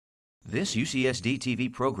This UCSD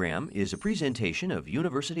TV program is a presentation of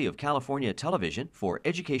University of California Television for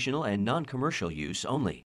educational and non-commercial use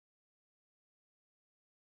only.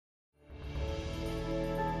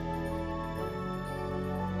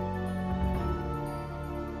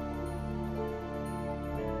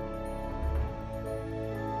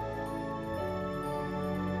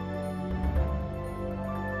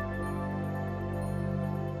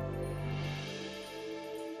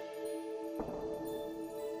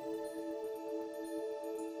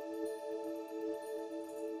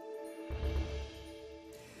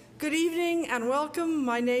 Good evening and welcome.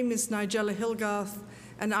 My name is Nigella Hilgarth,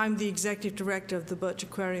 and I'm the Executive Director of the Birch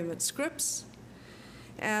Aquarium at Scripps.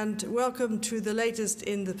 And welcome to the latest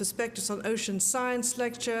in the Perspectives on Ocean Science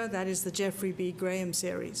lecture, that is the Jeffrey B. Graham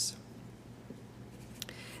series.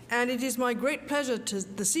 And it is my great pleasure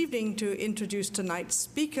this evening to introduce tonight's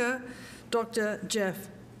speaker, Dr. Jeff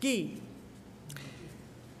Gee.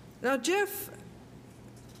 Now, Jeff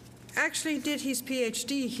actually did his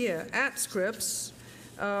PhD here at Scripps.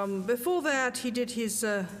 Before that, he did his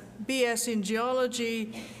BS in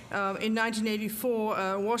geology in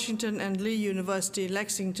 1984, Washington and Lee University,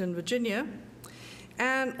 Lexington, Virginia.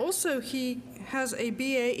 And also he has a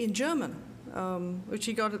BA in German, which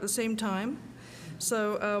he got at the same time.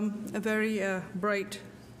 So a very bright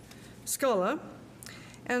scholar.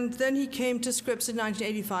 And then he came to Scripps in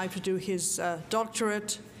 1985 to do his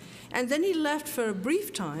doctorate. And then he left for a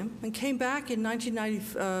brief time and came back in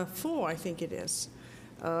 1994, I think it is.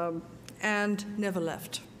 And never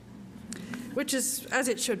left, which is, as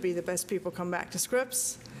it should be, the best people come back to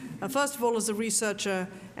Scripps. First of all, as a researcher,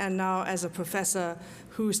 and now as a professor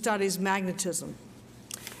who studies magnetism.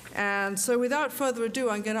 And so without further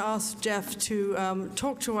ado, I'm going to ask Jeff to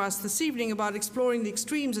talk to us this evening about exploring the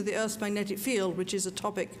extremes of the Earth's magnetic field, which is a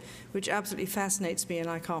topic which absolutely fascinates me, and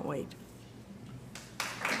I can't wait.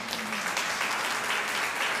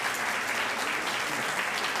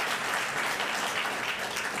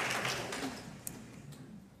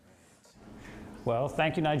 Well,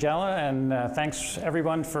 thank you, Nigella, and thanks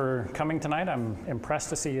everyone for coming tonight. I'm impressed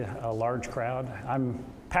to see a large crowd. I'm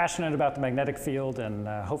passionate about the magnetic field, and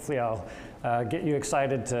hopefully I'll get you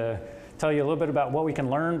excited to tell you a little bit about what we can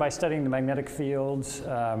learn by studying the magnetic fields.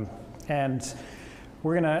 And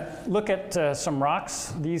we're going to look at some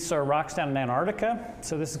rocks. These are rocks down in Antarctica,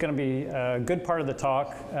 so this is going to be a good part of the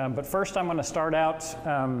talk. But first I'm going to start out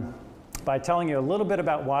by telling you a little bit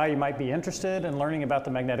about why you might be interested in learning about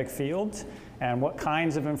the magnetic field and what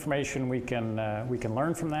kinds of information we can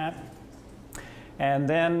learn from that. And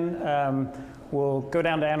then we'll go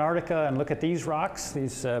down to Antarctica and look at these rocks,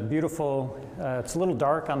 these beautiful, it's a little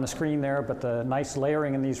dark on the screen there, but the nice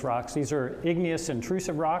layering in these rocks. These are igneous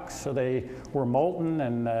intrusive rocks, so they were molten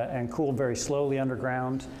and cooled very slowly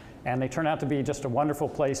underground. And they turn out to be just a wonderful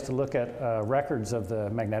place to look at records of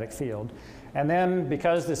the magnetic field. And then,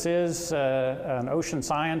 because this is an ocean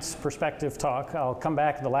science perspective talk, I'll come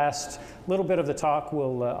back the last little bit of the talk.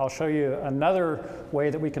 I'll show you another way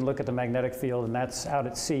that we can look at the magnetic field, and that's out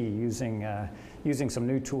at sea using some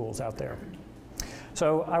new tools out there.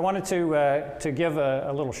 So I wanted to give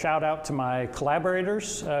a little shout out to my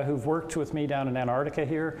collaborators who've worked with me down in Antarctica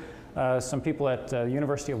here, some people at the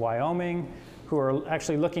University of Wyoming, who are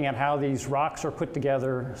actually looking at how these rocks are put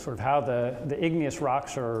together, sort of how the igneous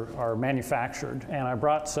rocks are manufactured. And I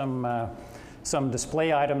brought some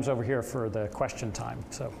display items over here for the question time.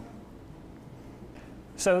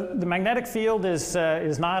 So the magnetic field is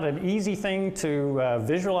not an easy thing to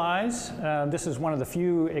visualize. This is one of the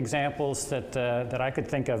few examples that I could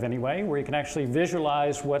think of anyway, where you can actually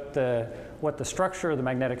visualize what the structure of the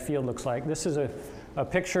magnetic field looks like. This is a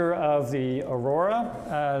picture of the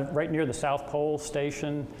aurora right near the South Pole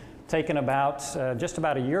Station, taken just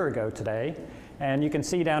about a year ago today. And you can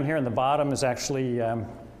see down here in the bottom is actually a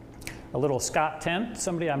little Scott tent.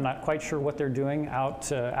 Somebody, I'm not quite sure what they're doing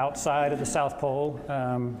outside of the South Pole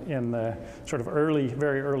in the sort of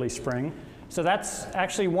very early spring. So that's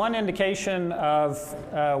actually one indication of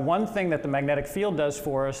one thing that the magnetic field does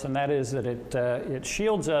for us, and that is that it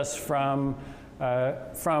shields us from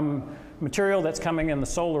material that's coming in the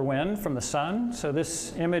solar wind from the sun. So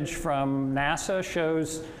this image from NASA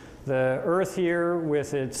shows the Earth here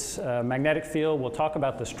with its magnetic field. We'll talk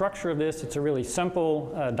about the structure of this. It's a really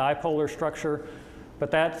simple dipolar structure,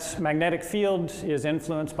 but that magnetic field is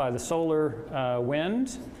influenced by the solar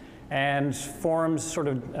wind and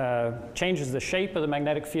changes the shape of the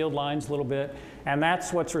magnetic field lines a little bit. And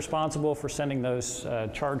that's what's responsible for sending those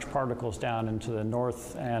charged particles down into the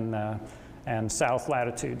north and south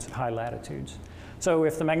latitudes, high latitudes. So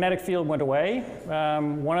if the magnetic field went away,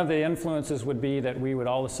 one of the influences would be that we would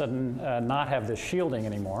all of a sudden not have this shielding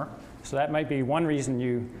anymore. So that might be one reason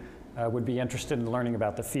you would be interested in learning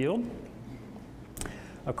about the field.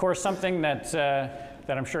 Of course, something that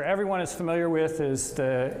I'm sure everyone is familiar with is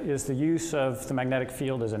the use of the magnetic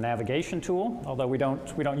field as a navigation tool, although we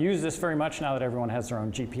don't use this very much now that everyone has their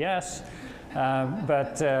own GPS.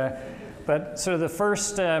 But sort of the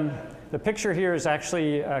first, the picture here is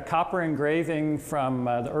actually a copper engraving from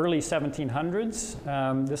the early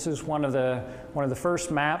 1700s. This is one of the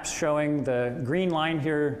first maps showing the green line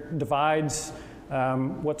here divides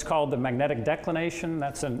what's called the magnetic declination.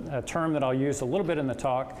 That's a term that I'll use a little bit in the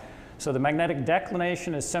talk. So the magnetic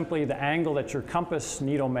declination is simply the angle that your compass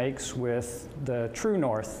needle makes with the true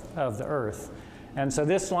north of the Earth. And so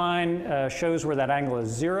this line shows where that angle is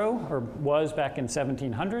 0, or was back in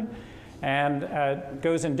 1700, and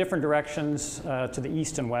goes in different directions to the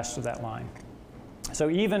east and west of that line. So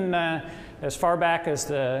even as far back as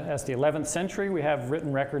the 11th century, we have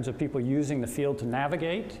written records of people using the field to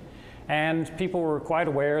navigate. And people were quite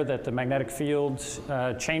aware that the magnetic field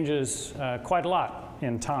changes quite a lot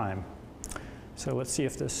in time. So let's see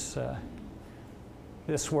if this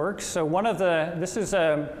works. So this is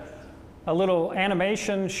a little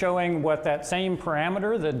animation showing what that same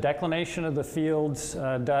parameter, the declination of the fields,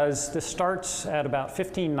 does. This starts at about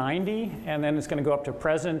 1590, and then it's going to go up to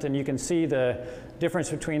present, and you can see the difference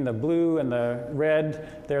between the blue and the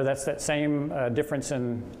red there. That's that same difference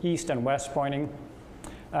in east and west pointing.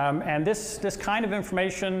 And this kind of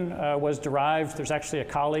information was derived. There's actually a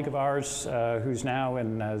colleague of ours who's now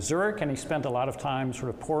in Zurich, and he spent a lot of time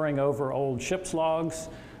sort of poring over old ship's logs,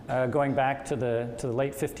 going back to the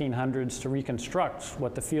late 1500s to reconstruct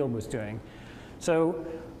what the field was doing. So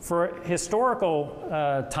for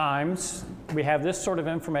historical times, we have this sort of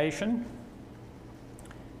information.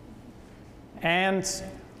 And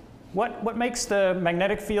what makes the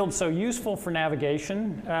magnetic field so useful for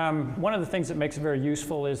navigation? One of the things that makes it very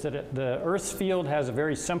useful is that the Earth's field has a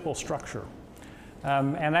very simple structure.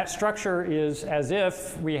 And that structure is as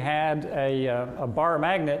if we had a bar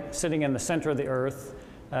magnet sitting in the center of the Earth,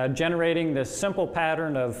 generating this simple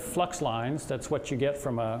pattern of flux lines. That's what you get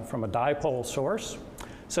from a dipole source.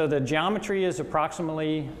 So the geometry is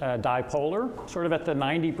approximately dipolar, sort of at the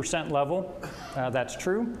 90% level. That's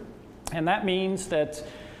true. And that means that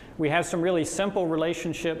we have some really simple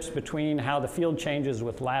relationships between how the field changes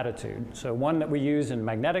with latitude. So one that we use in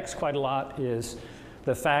magnetics quite a lot is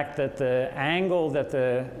the fact that the angle that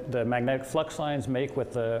the magnetic flux lines make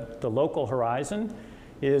with the local horizon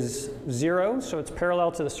is 0, so it's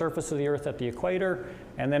parallel to the surface of the Earth at the equator,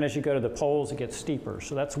 and then as you go to the poles, it gets steeper.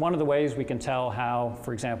 So that's one of the ways we can tell how,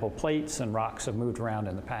 for example, plates and rocks have moved around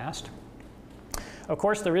in the past. Of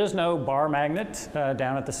course, there is no bar magnet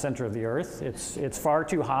down at the center of the Earth. It's far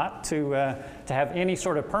too hot to have any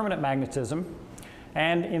sort of permanent magnetism,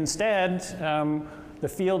 and instead, the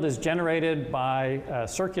field is generated by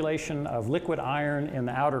circulation of liquid iron in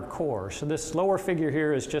the outer core. So this lower figure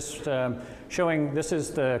here is just showing this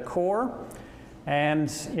is the core, and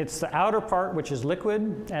it's the outer part which is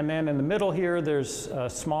liquid, and then in the middle here there's a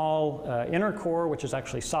small inner core which is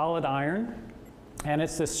actually solid iron, and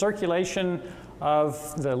it's this circulation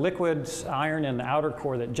of the liquid iron in the outer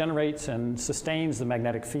core that generates and sustains the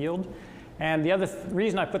magnetic field. And the other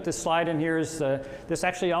reason I put this slide in here is this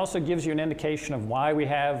actually also gives you an indication of why we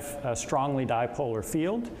have a strongly dipolar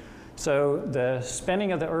field. So the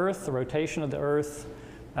spinning of the Earth, the rotation of the Earth,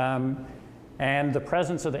 and the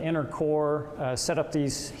presence of the inner core set up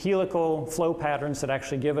these helical flow patterns that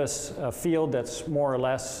actually give us a field that's more or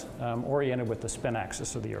less oriented with the spin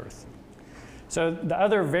axis of the Earth. So the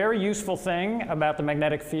other very useful thing about the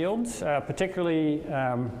magnetic field, particularly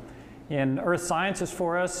in earth sciences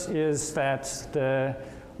for us, is that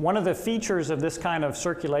one of the features of this kind of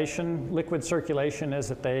circulation, liquid circulation, is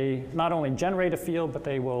that they not only generate a field, but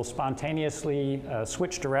they will spontaneously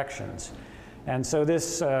switch directions. And so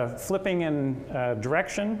this flipping in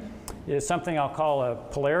direction is something I'll call a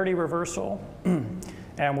polarity reversal.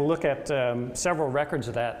 And we'll look at several records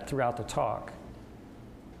of that throughout the talk.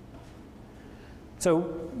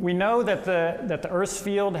 So we know that the Earth's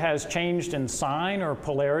field has changed in sign or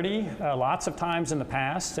polarity lots of times in the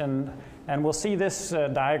past, and we'll see this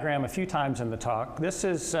diagram a few times in the talk. This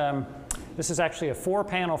is actually a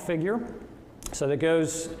 4-panel figure. So that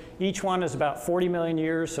goes, each one is about 40 million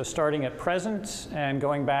years, so starting at present and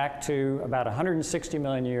going back to about 160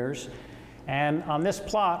 million years. And on this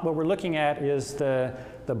plot, what we're looking at is the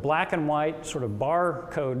black and white sort of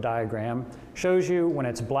barcode diagram shows you when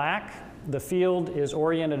it's black, the field is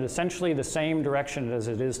oriented essentially the same direction as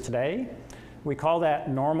it is today. We call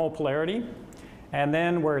that normal polarity. And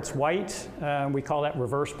then where it's white, we call that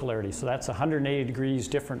reverse polarity. So that's 180 degrees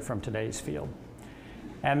different from today's field.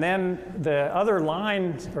 And then the other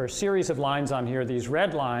line, or series of lines on here, these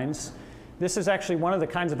red lines, this is actually one of the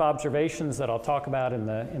kinds of observations that I'll talk about in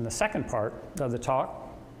the second part of the talk.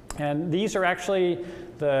 And these are actually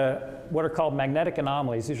what are called magnetic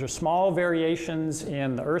anomalies. These are small variations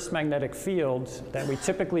in the Earth's magnetic field that we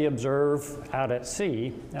typically observe out at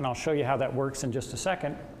sea. And I'll show you how that works in just a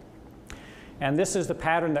second. And this is the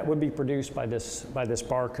pattern that would be produced by this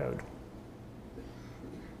barcode.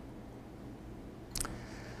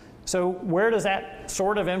 So where does that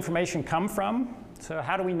sort of information come from? So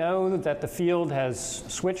how do we know that the field has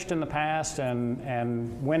switched in the past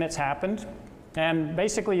and when it's happened? And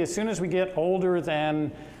basically, as soon as we get older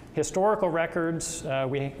than historical records,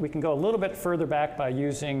 we can go a little bit further back by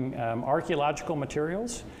using archaeological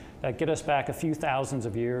materials that get us back a few thousands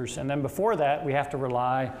of years. And then before that, we have to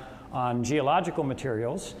rely on geological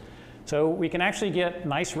materials. So we can actually get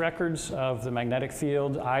nice records of the magnetic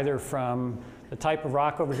field either from the type of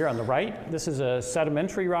rock over here on the right. This is a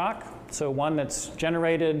sedimentary rock, so one that's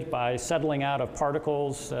generated by settling out of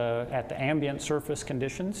particles at the ambient surface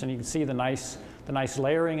conditions, and you can see the nice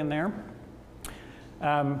layering in there.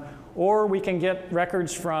 Or we can get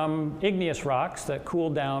records from igneous rocks that cool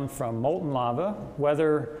down from molten lava,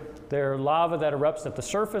 whether they're lava that erupts at the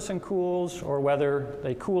surface and cools, or whether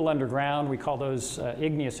they cool underground. We call those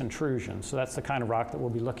igneous intrusions. So that's the kind of rock that we'll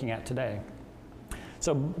be looking at today.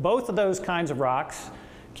 So both of those kinds of rocks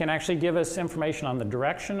can actually give us information on the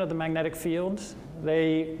direction of the magnetic fields.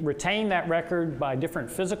 They retain that record by different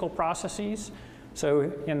physical processes.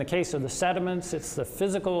 So in the case of the sediments, it's the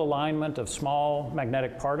physical alignment of small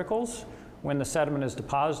magnetic particles when the sediment is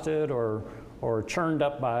deposited or churned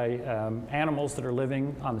up by animals that are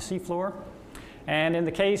living on the seafloor. And in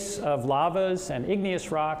the case of lavas and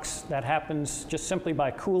igneous rocks, that happens just simply by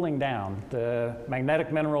cooling down. The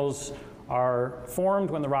magnetic minerals are formed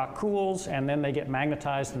when the rock cools, and then they get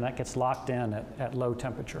magnetized, and that gets locked in at low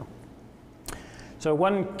temperature. So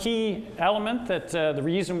one key element that the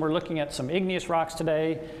reason we're looking at some igneous rocks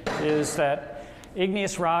today is that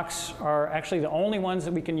igneous rocks are actually the only ones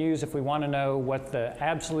that we can use if we want to know what the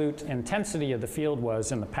absolute intensity of the field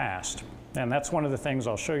was in the past. And that's one of the things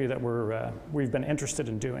I'll show you that we've been interested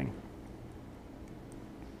in doing.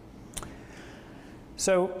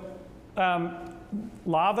 So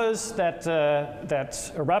lavas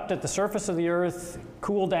that erupt at the surface of the Earth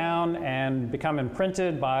cool down and become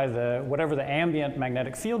imprinted by whatever the ambient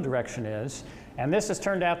magnetic field direction is. And this has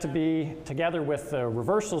turned out to be, together with the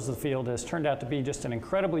reversals of the field, has turned out to be just an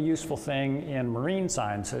incredibly useful thing in marine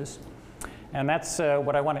sciences. And that's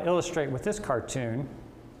what I want to illustrate with this cartoon.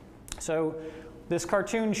 So this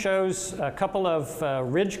cartoon shows a couple of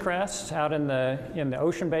ridge crests out in the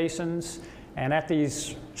ocean basins. And at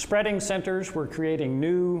these spreading centers, we're creating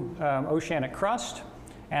new oceanic crust.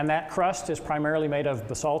 And that crust is primarily made of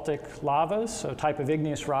basaltic lavas, so a type of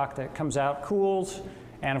igneous rock that comes out, cools,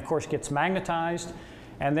 and of course gets magnetized.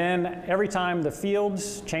 And then every time the field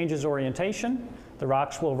changes orientation, the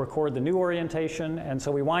rocks will record the new orientation. And so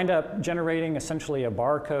we wind up generating essentially a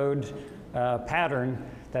barcode pattern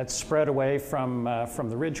that's spread away from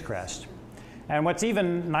the ridge crest. And what's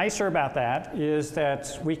even nicer about that is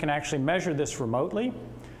that we can actually measure this remotely.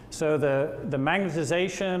 So the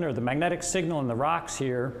magnetization or the magnetic signal in the rocks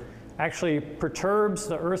here actually perturbs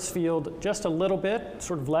the Earth's field just a little bit,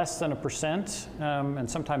 sort of less than 1%, and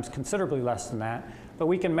sometimes considerably less than that. But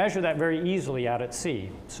we can measure that very easily out at sea.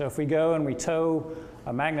 So if we go and we tow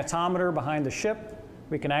a magnetometer behind the ship,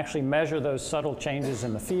 we can actually measure those subtle changes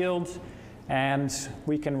in the field, and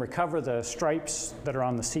we can recover the stripes that are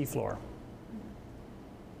on the seafloor.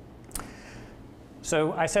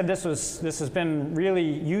 So I said this has been really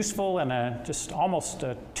useful and just almost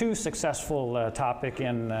too successful topic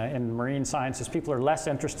in marine sciences. People are less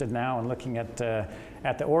interested now in looking at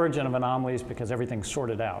the origin of anomalies because everything's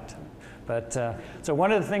sorted out. But so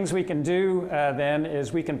one of the things we can do then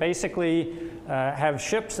is we can basically have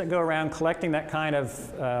ships that go around collecting that kind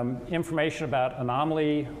of information about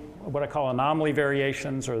anomaly, what I call anomaly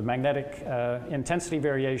variations or the magnetic intensity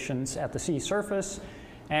variations at the sea surface.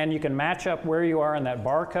 And you can match up where you are in that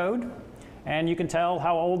barcode, and you can tell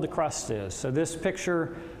how old the crust is. So this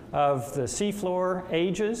picture of the seafloor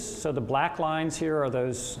ages. So the black lines here are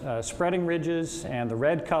those spreading ridges, and the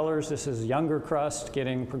red colors, this is younger crust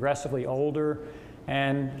getting progressively older.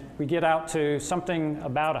 And we get out to something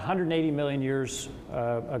about 180 million years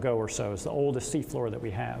ago or so is the oldest seafloor that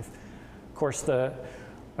we have. Of course, the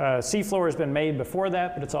seafloor has been made before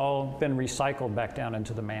that, but it's all been recycled back down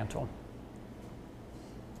into the mantle.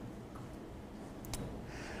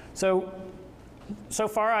 So So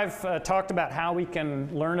far I've talked about how we can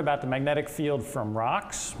learn about the magnetic field from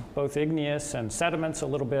rocks, both igneous and sediments a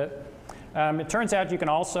little bit. It turns out you can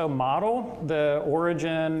also model the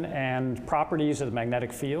origin and properties of the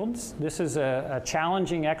magnetic fields. This is a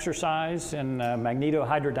challenging exercise in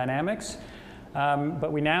magnetohydrodynamics,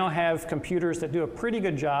 but we now have computers that do a pretty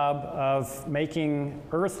good job of making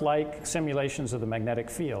Earth-like simulations of the magnetic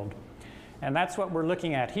field. And that's what we're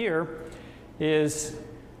looking at here.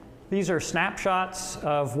 These are snapshots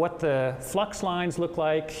of what the flux lines look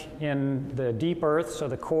like in the deep Earth. So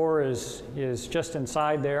the core is just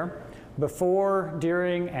inside there, before,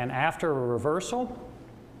 during, and after a reversal.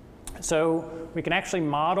 So we can actually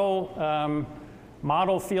model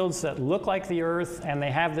fields that look like the Earth, and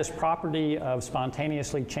they have this property of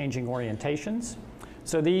spontaneously changing orientations.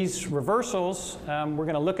 So these reversals, we're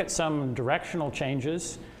going to look at some directional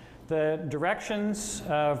changes. The directions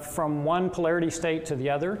from one polarity state to the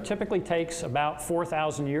other typically takes about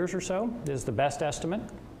 4,000 years or so, is the best estimate.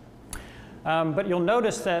 But you'll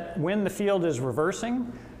notice that when the field is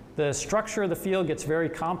reversing, the structure of the field gets very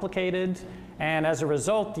complicated, and as a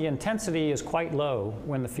result, the intensity is quite low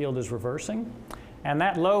when the field is reversing. And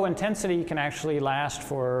that low intensity can actually last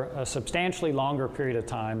for a substantially longer period of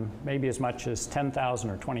time, maybe as much as 10,000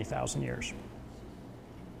 or 20,000 years.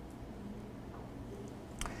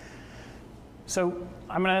 So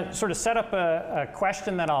I'm going to sort of set up a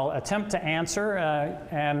question that I'll attempt to answer,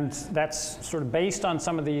 and that's sort of based on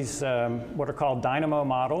some of these what are called dynamo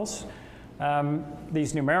models,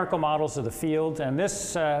 these numerical models of the field. And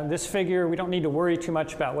this figure, we don't need to worry too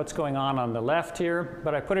much about what's going on the left here,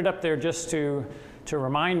 but I put it up there just to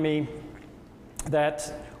remind me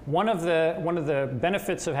that one of the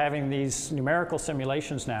benefits of having these numerical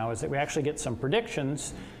simulations now is that we actually get some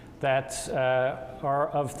predictions that are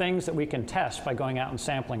of things that we can test by going out and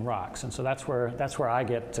sampling rocks. And so that's where I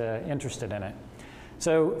get interested in it.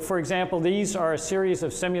 So for example, these are a series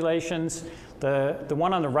of simulations. The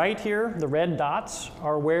one on the right here, the red dots,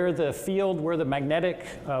 are where the magnetic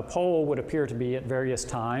pole would appear to be at various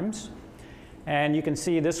times. And you can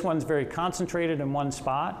see this one's very concentrated in one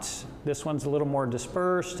spot. This one's a little more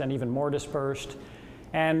dispersed and even more dispersed.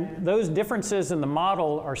 And those differences in the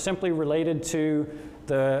model are simply related to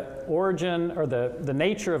the origin or the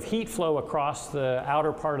nature of heat flow across the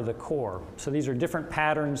outer part of the core. So these are different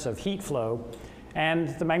patterns of heat flow, and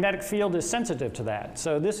the magnetic field is sensitive to that.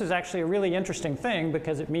 So this is actually a really interesting thing,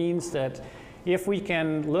 because it means that if we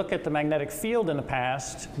can look at the magnetic field in the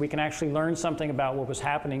past, we can actually learn something about what was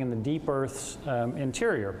happening in the deep Earth's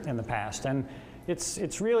interior in the past. And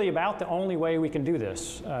it's really about the only way we can do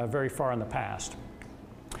this very far in the past.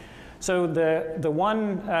 So the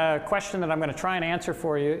one question that I'm going to try and answer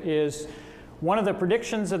for you is, one of the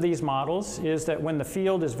predictions of these models is that when the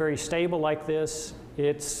field is very stable like this,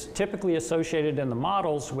 it's typically associated in the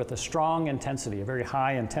models with a strong intensity, a very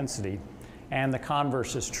high intensity. And the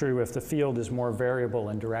converse is true if the field is more variable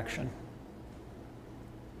in direction.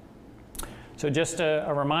 So just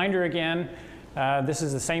a reminder again, this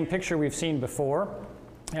is the same picture we've seen before.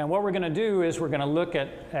 And what we're going to do is we're going to look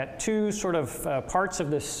at two sort of parts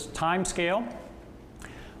of this time scale.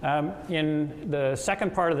 In the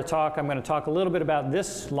second part of the talk, I'm going to talk a little bit about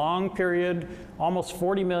this long period, almost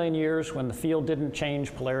 40 million years, when the field didn't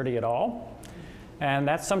change polarity at all. And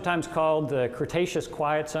that's sometimes called the Cretaceous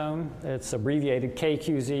Quiet Zone. It's abbreviated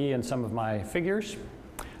KQZ in some of my figures.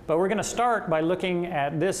 But we're going to start by looking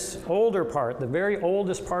at this older part, the very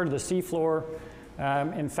oldest part of the seafloor.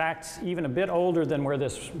 In fact, even a bit older than where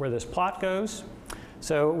this plot goes.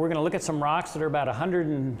 So we're going to look at some rocks that are about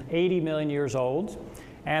 180 million years old.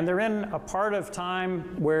 And they're in a part of time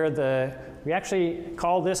where we actually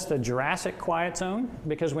call this the Jurassic Quiet Zone,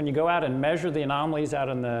 because when you go out and measure the anomalies out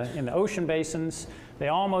in the ocean basins, they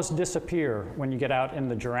almost disappear when you get out in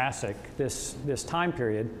the Jurassic, this time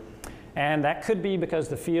period. And that could be because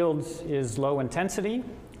the field is low intensity,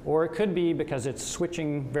 or it could be because it's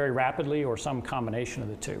switching very rapidly, or some combination of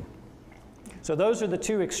the two. So those are the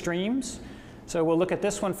two extremes. So we'll look at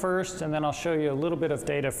this one first, and then I'll show you a little bit of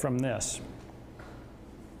data from this.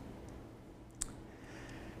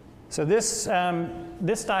 So this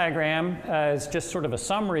diagram is just sort of a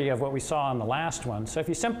summary of what we saw on the last one. So if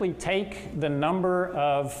you simply take the number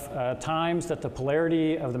of times that the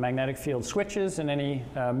polarity of the magnetic field switches in any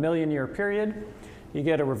million-year period, you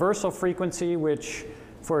get a reversal frequency, which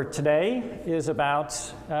for today is about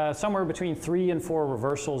somewhere between 3 and 4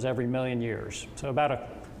 reversals every million years. So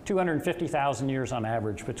about 250,000 years on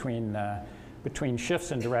average between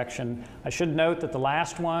shifts in direction. I should note that the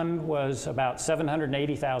last one was about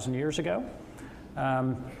 780,000 years ago.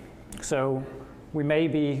 So we may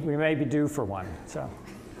be due for one. So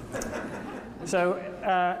So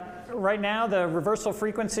right now, the reversal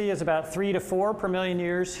frequency is about 3 to 4 per million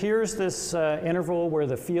years. Here's this interval where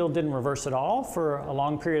the field didn't reverse at all for a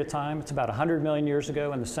long period of time. It's about 100 million years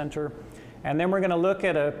ago in the center. And then we're going to look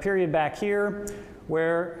at a period back here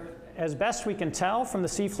where, as best we can tell from the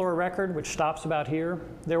seafloor record, which stops about here,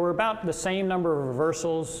 there were about the same number of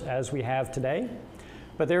reversals as we have today.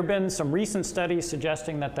 But there have been some recent studies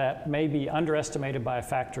suggesting that that may be underestimated by a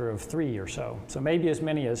factor of 3 or so. So maybe as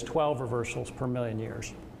many as 12 reversals per million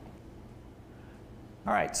years.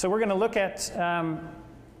 All right, so we're going to look at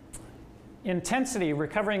intensity,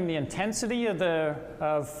 recovering the intensity of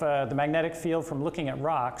the magnetic field from looking at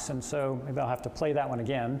rocks. And so maybe I'll have to play that one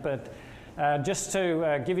again. But just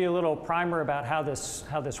to give you a little primer about how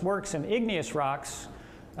this works in igneous rocks,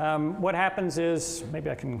 what happens is,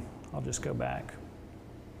 maybe I'll just go back.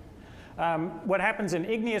 What happens in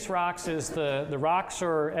igneous rocks is the rocks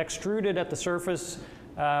are extruded at the surface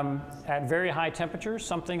at very high temperatures,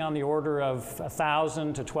 something on the order of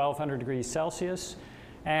 1,000 to 1,200 degrees Celsius.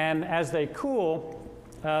 And as they cool,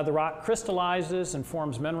 the rock crystallizes and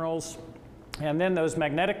forms minerals. And then those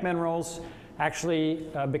magnetic minerals actually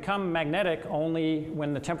become magnetic only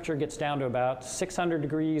when the temperature gets down to about 600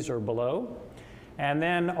 degrees or below. And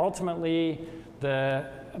then ultimately, the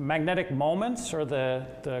magnetic moments, or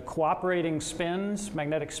the cooperating spins,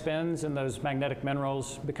 magnetic spins in those magnetic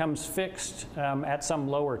minerals, becomes fixed at some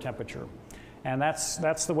lower temperature. And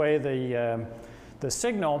that's the way the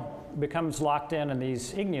signal becomes locked in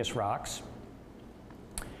these igneous rocks.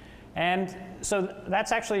 And so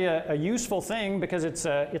that's actually a useful thing, because it's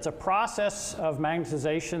a process of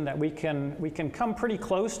magnetization that we can come pretty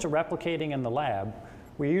close to replicating in the lab.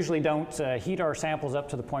 We usually don't heat our samples up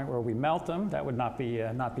to the point where we melt them. That would not be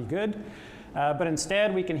good. But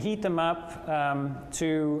instead, we can heat them up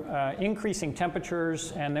to increasing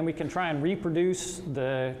temperatures, and then we can try and reproduce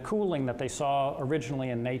the cooling that they saw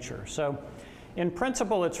originally in nature. So in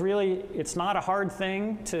principle, it's not a hard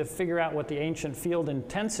thing to figure out what the ancient field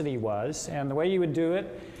intensity was. And the way you would do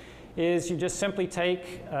it is you just simply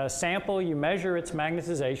take a sample, you measure its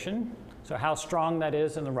magnetization, so how strong that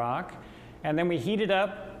is in the rock, and then we heat it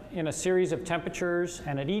up in a series of temperatures,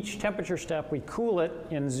 and at each temperature step, we cool it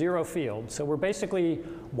in zero field. So we're basically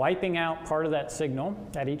wiping out part of that signal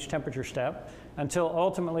at each temperature step until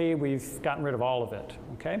ultimately we've gotten rid of all of it,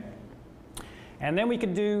 okay? And then we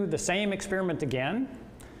could do the same experiment again,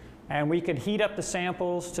 and we could heat up the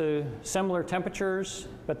samples to similar temperatures,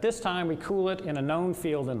 but this time we cool it in a known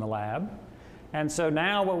field in the lab. And so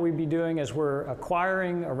now what we'd be doing is we're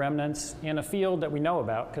acquiring a remnants in a field that we know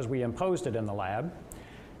about because we imposed it in the lab.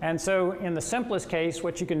 And so in the simplest case,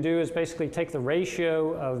 what you can do is basically take the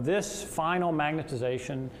ratio of this final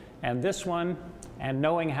magnetization and this one, and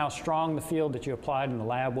knowing how strong the field that you applied in the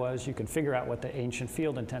lab was, you can figure out what the ancient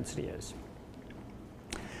field intensity is.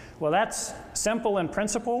 Well, that's simple in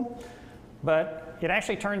principle, but it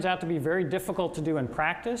actually turns out to be very difficult to do in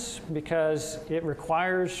practice, because it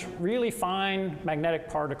requires really fine magnetic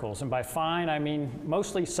particles. And by fine, I mean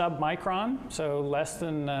mostly submicron, so less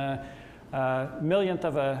than a millionth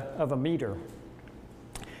of a meter.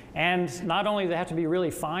 And not only do they have to be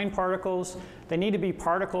really fine particles, they need to be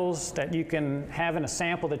particles that you can have in a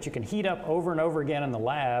sample that you can heat up over and over again in the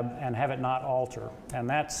lab and have it not alter. And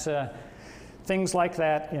that's things like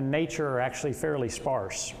that in nature are actually fairly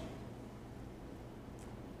sparse.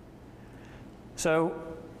 So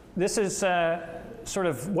this is sort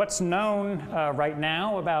of what's known right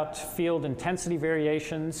now about field intensity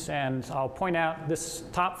variations. And I'll point out this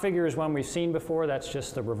top figure is one we've seen before. That's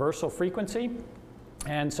just the reversal frequency.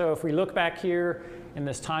 And so if we look back here in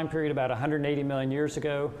this time period about 180 million years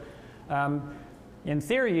ago, in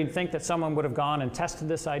theory, you'd think that someone would have gone and tested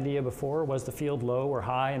this idea before. Was the field low or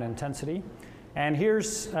high in intensity? And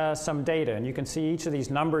here's some data, and you can see each of these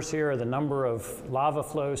numbers here are the number of lava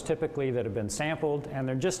flows typically that have been sampled, and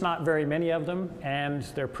there are just not very many of them, and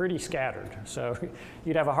they're pretty scattered. So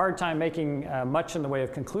you'd have a hard time making much in the way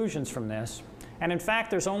of conclusions from this. And in fact,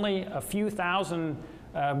 there's only a few thousand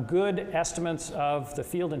good estimates of the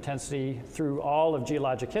field intensity through all of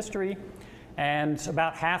geologic history, and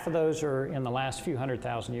about half of those are in the last few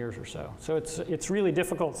 100,000 years or so. So it's a really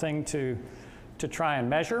difficult thing to try and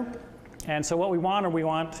measure. And so what we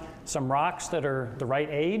want some rocks that are the right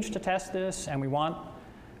age to test this, and we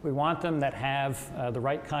want them that have the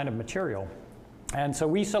right kind of material. And so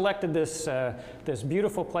we selected this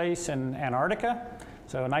beautiful place in Antarctica.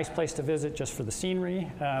 So a nice place to visit just for the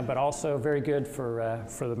scenery, but also very good for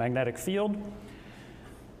the magnetic field.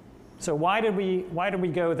 So why did we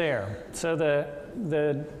go there? So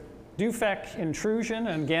the Dufek intrusion,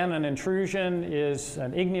 and again, an intrusion is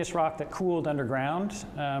an igneous rock that cooled underground,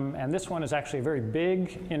 and this one is actually a very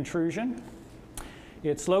big intrusion.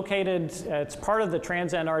 It's located, it's part of the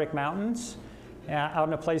Transantarctic Mountains, out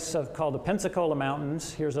in a place called the Pensacola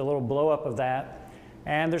Mountains. Here's a little blow up of that.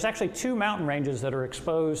 And there's actually two mountain ranges that are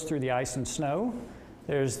exposed through the ice and snow.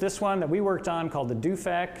 There's this one that we worked on called the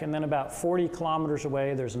Dufek, and then about 40 kilometers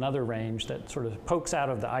away there's another range that sort of pokes out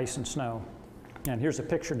of the ice and snow. And here's a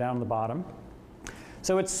picture down the bottom.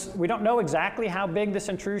 So we don't know exactly how big this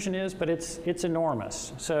intrusion is, but it's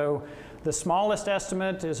enormous. So the smallest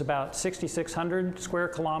estimate is about 6,600 square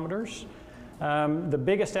kilometers. The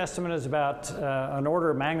biggest estimate is about an order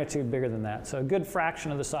of magnitude bigger than that. So a good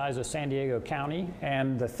fraction of the size of San Diego County.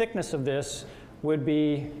 And the thickness of this would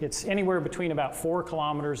be, it's anywhere between about 4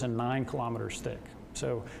 kilometers and 9 kilometers thick.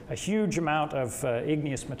 So a huge amount of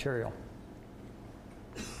igneous material.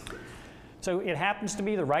 So it happens to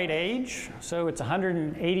be the right age. So it's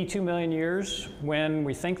 182 million years when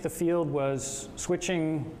we think the field was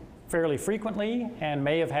switching fairly frequently and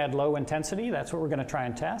may have had low intensity. That's what we're going to try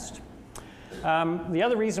and test. The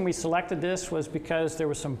other reason we selected this was because there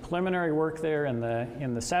was some preliminary work there in the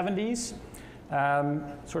 70s,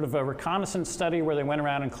 sort of a reconnaissance study where they went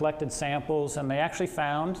around and collected samples, and they actually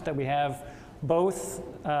found that we have both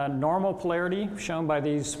normal polarity, shown by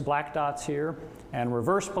these black dots here, and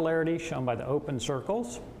reverse polarity, shown by the open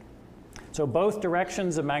circles. So both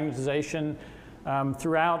directions of magnetization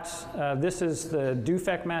throughout. This is the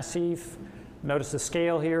Dufek Massif. Notice the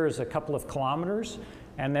scale here is a couple of kilometers.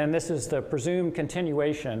 And then this is the presumed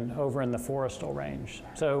continuation over in the Forrestal Range.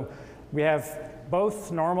 So we have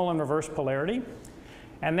both normal and reverse polarity.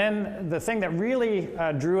 And then the thing that really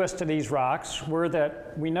drew us to these rocks were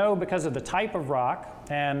that we know, because of the type of rock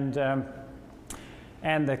and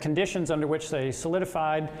the conditions under which they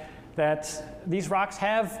solidified, that these rocks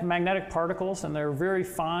have magnetic particles, and they're very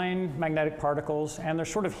fine magnetic particles, and they're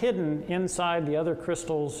sort of hidden inside the other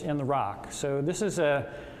crystals in the rock. So this is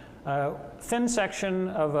a thin section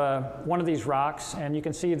of one of these rocks, and you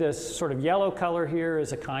can see this sort of yellow color here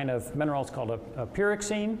is a kind of mineral. It's called a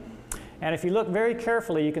pyroxene. And if you look very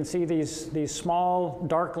carefully, you can see these small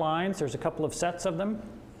dark lines. There's a couple of sets of them.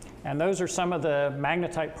 And those are some of the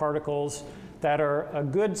magnetite particles that are a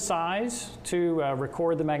good size to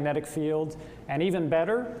record the magnetic field. And even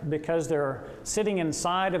better, because they're sitting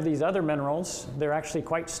inside of these other minerals, they're actually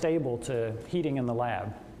quite stable to heating in the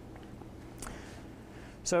lab.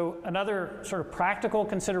 So another sort of practical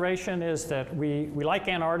consideration is that we like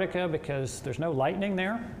Antarctica because there's no lightning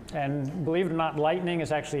there. And believe it or not, lightning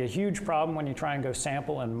is actually a huge problem when you try and go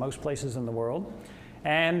sample in most places in the world.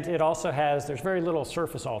 And it also there's very little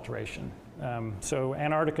surface alteration. So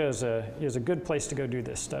Antarctica is a good place to go do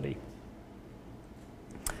this study.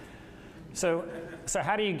 So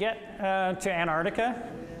how do you get to Antarctica?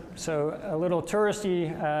 So a little touristy,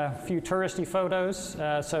 few touristy photos.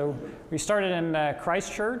 So we started in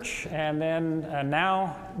Christchurch, and then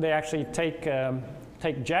now they actually take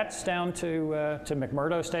jets down to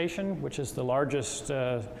McMurdo Station, which is the largest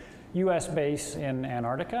U.S. base in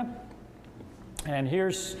Antarctica. And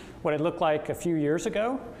here's what it looked like a few years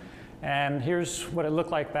ago, and here's what it looked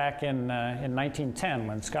like back in 1910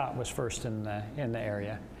 when Scott was first in the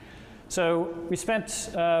area. So we spent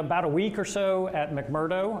about a week or so at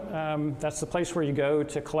McMurdo. That's the place where you go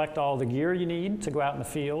to collect all the gear you need to go out in the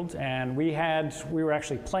field. And we were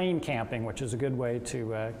actually plane camping, which is a good way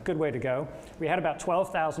to go. We had about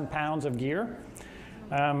 12,000 pounds of gear.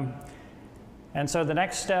 And so the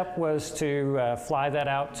next step was to fly that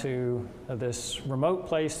out to this remote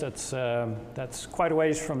place that's quite a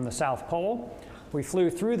ways from the South Pole. We flew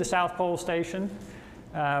through the South Pole Station.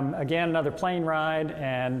 Again, another plane ride,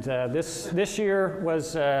 and this year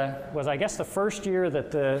was I guess the first year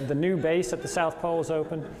that the new base at the South Pole was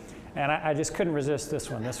open, and I just couldn't resist this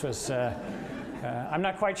one. This was I'm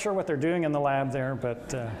not quite sure what they're doing in the lab there,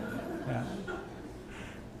 but yeah.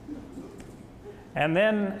 And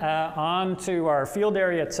then on to our field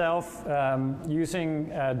area itself, using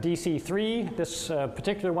DC-3. This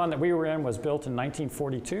particular one that we were in was built in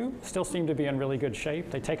 1942. Still seem to be in really good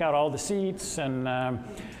shape. They take out all the seats,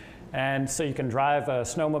 and so you can drive a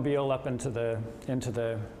snowmobile up into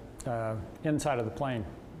the inside of the plane.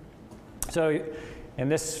 So in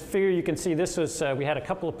this figure, you can see this was we had a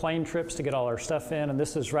couple of plane trips to get all our stuff in, and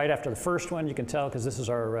this is right after the first one. You can tell because this is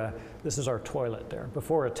our toilet there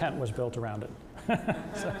before a tent was built around it.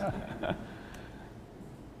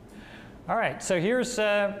 All right, so here's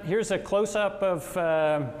a close-up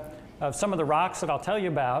of some of the rocks that I'll tell you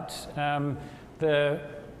about.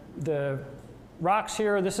 The rocks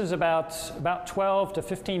here, this is about 12 to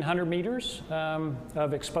 1,500 meters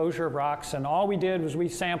of exposure of rocks. And all we did was we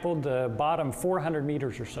sampled the bottom 400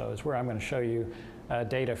 meters or so is where I'm going to show you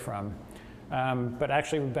data from. But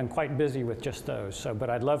actually, we've been quite busy with just those. So, but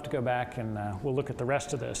I'd love to go back and we'll look at the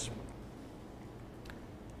rest of this.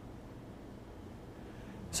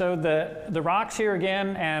 So the rocks here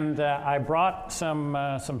again, and I brought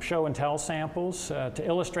some show and tell samples to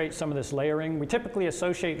illustrate some of this layering. We typically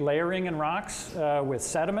associate layering in rocks with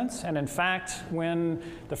sediments, and in fact, when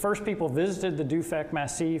the first people visited the Dufek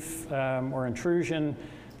Massif or intrusion,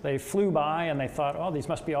 they flew by and they thought, oh, these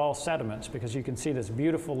must be all sediments because you can see this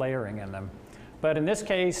beautiful layering in them. But in this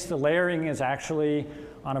case, the layering is actually,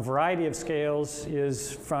 on a variety of scales,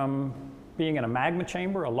 is from being in a magma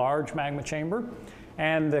chamber, a large magma chamber.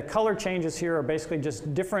 And the color changes here are basically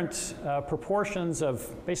just different proportions of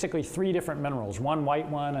basically 3 different minerals, one white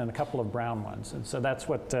one and a couple of brown ones. And so that's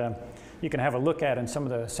what you can have a look at in some of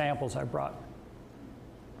the samples I brought.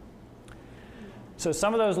 So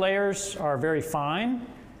some of those layers are very fine,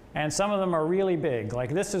 and some of them are really big.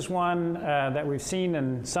 Like this is one that we've seen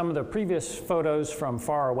in some of the previous photos from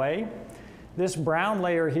far away. This brown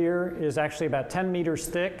layer here is actually about 10 meters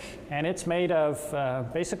thick, and it's made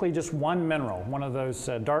of basically just one mineral, one of those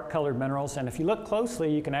dark colored minerals. And if you look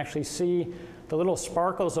closely, you can actually see the little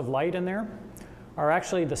sparkles of light in there are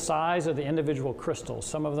actually the size of the individual crystals.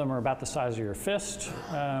 Some of them are about the size of your fist,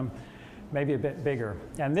 maybe a bit bigger.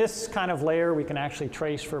 And this kind of layer we can actually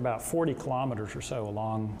trace for about 40 kilometers or so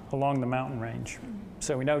along the mountain range.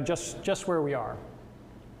 So we know just where we are.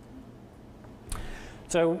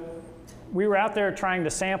 So we were out there trying to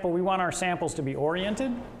sample. We want our samples to be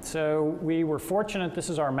oriented. So we were fortunate. This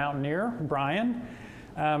is our mountaineer, Brian.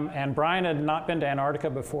 And Brian had not been to Antarctica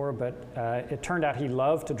before, but it turned out he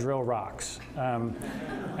loved to drill rocks.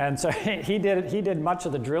 And so he did much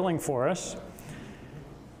of the drilling for us.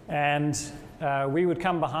 And we would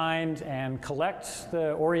come behind and collect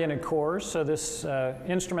the oriented cores. So this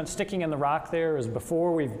instrument sticking in the rock there is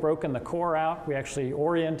before we've broken the core out. We actually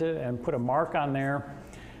orient it and put a mark on there.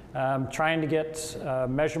 Trying to get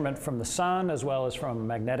measurement from the sun as well as from a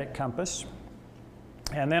magnetic compass.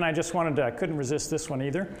 And then I just wanted to, I couldn't resist this one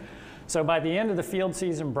either. So by the end of the field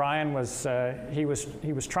season, Brian was, he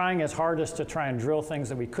was trying his hardest to try and drill things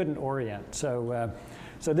that we couldn't orient. So,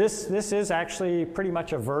 so this is actually pretty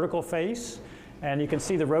much a vertical face, and you can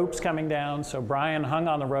see the ropes coming down. So Brian hung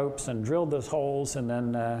on the ropes and drilled those holes, and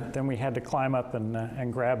then we had to climb up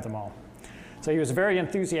and grab them all. So he was very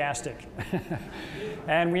enthusiastic.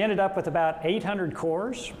 And we ended up with about 800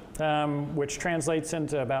 cores, which translates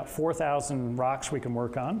into about 4,000 rocks we can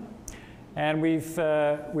work on. And we've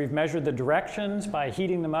measured the directions by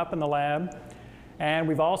heating them up in the lab. And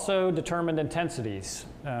we've also determined intensities.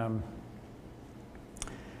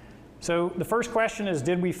 So the first question is,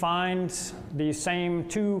 did we find these same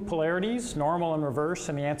 2 polarities, normal and reverse?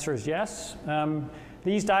 And the answer is yes.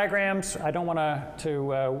 These diagrams, I don't want to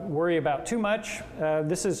worry about too much.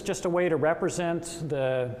 This is just a way to represent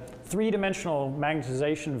the 3-dimensional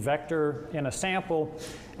magnetization vector in a sample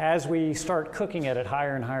as we start cooking it at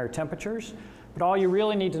higher and higher temperatures. But all you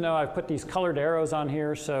really need to know, I've put these colored arrows on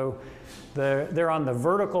here, so they're on the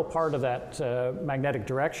vertical part of that magnetic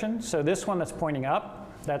direction. So this one that's pointing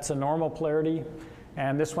up, that's a normal polarity,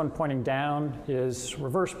 and this one pointing down is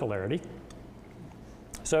reverse polarity.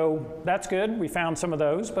 So that's good, we found some of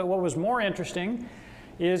those, but what was more interesting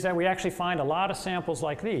is that we actually find a lot of samples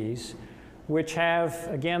like these, which have,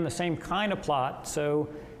 again, the same kind of plot. So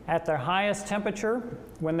at their highest temperature,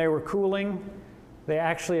 when they were cooling, they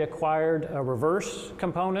actually acquired a reverse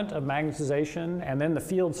component of magnetization, and then the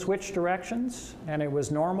field switched directions, and it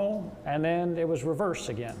was normal, and then it was reverse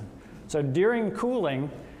again. So during cooling,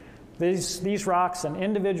 these rocks and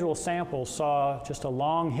individual samples saw just a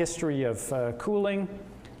long history of cooling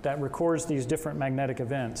that records these different magnetic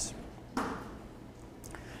events.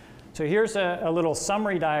 So here's a little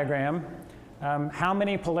summary diagram. How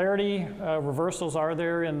many polarity reversals are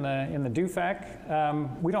there in the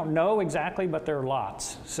Dufek? We don't know exactly, but there are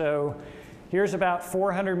lots. So here's about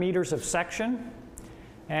 400 meters of section.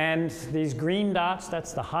 And these green dots,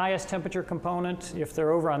 that's the highest temperature component. If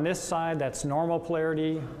they're over on this side, that's normal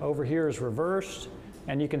polarity. Over here is reversed.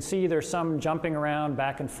 And you can see there's some jumping around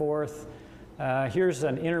back and forth. Here's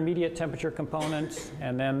an intermediate temperature component,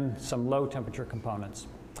 and then some low temperature components.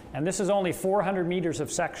 And this is only 400 meters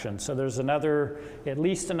of section, so there's at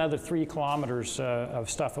least another 3 kilometers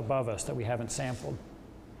of stuff above us that we haven't sampled.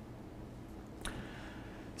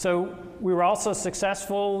 So we were also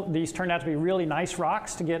successful. These turned out to be really nice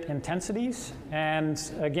rocks to get intensities. And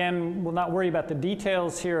again, we'll not worry about the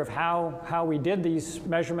details here of how we did these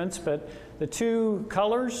measurements, but the two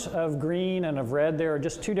colors of green and of red there are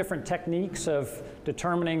just two different techniques of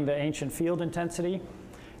determining the ancient field intensity.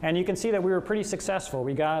 And you can see that we were pretty successful.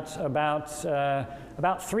 We got about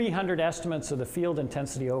 300 estimates of the field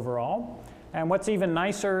intensity overall. And what's even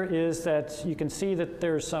nicer is that you can see that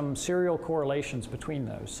there's some serial correlations between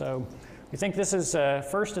those. So we think this is,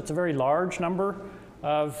 first, it's a very large number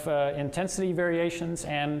of intensity variations,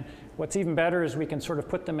 and what's even better is we can sort of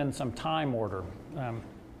put them in some time order.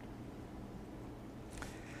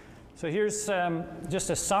 So here's just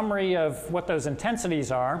a summary of what those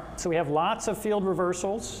intensities are. So we have lots of field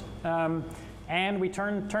reversals, and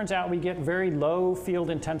turns out we get very low field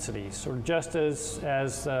intensities, sort of just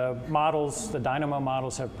as models, the dynamo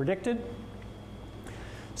models have predicted.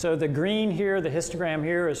 So the green here, the histogram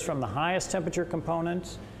here, is from the highest temperature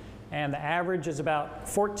component, and the average is about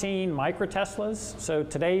 14 microteslas. So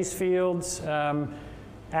today's fields,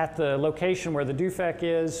 at the location where the DUFEC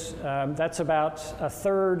is, that's about a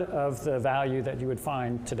third of the value that you would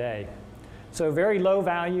find today. So very low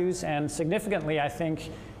values, and significantly, I think,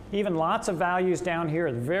 even lots of values down here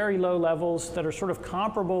at very low levels that are sort of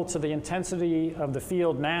comparable to the intensity of the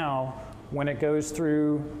field now when it goes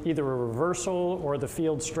through either a reversal or the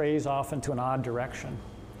field strays off into an odd direction.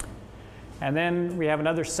 And then we have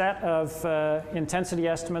another set of intensity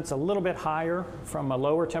estimates a little bit higher from a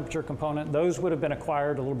lower temperature component. Those would have been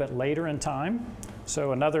acquired a little bit later in time.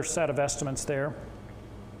 So another set of estimates there.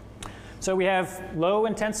 So we have low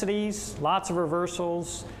intensities, lots of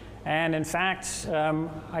reversals, and in fact,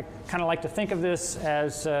 I kind of like to think of this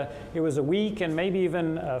as it was a weak and maybe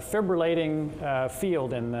even a fibrillating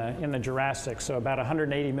field in the Jurassic, so about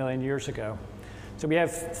 180 million years ago. So we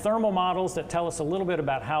have thermal models that tell us a little bit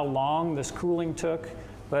about how long this cooling took,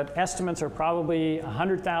 but estimates are probably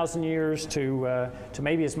 100,000 years to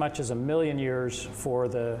maybe as much as 1 million years for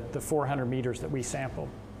the 400 meters that we sampled.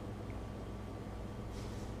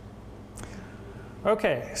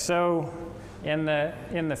 Okay, so in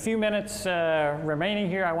the few minutes remaining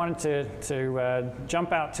here, I wanted to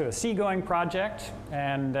jump out to a seagoing project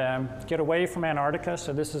and get away from Antarctica.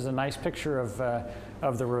 So this is a nice picture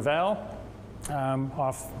of the Ravel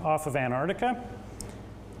off of Antarctica.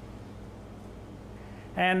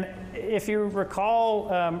 And if you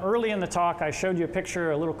recall, early in the talk, I showed you a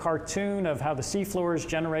picture, a little cartoon of how the seafloor is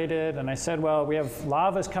generated. And I said, well, we have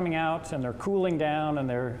lavas coming out, and they're cooling down, and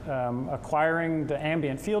they're acquiring the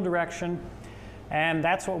ambient field direction. And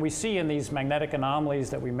that's what we see in these magnetic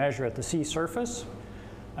anomalies that we measure at the sea surface.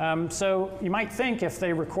 So you might think if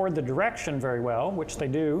they record the direction very well, which they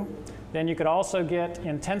do, then you could also get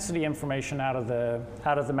intensity information out of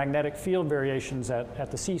the magnetic field variations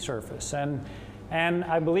at the sea surface. And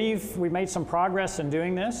I believe we made some progress in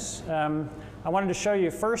doing this. I wanted to show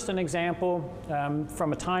you first an example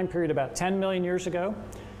from a time period about 10 million years ago.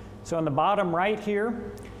 So on the bottom right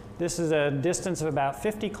here, this is a distance of about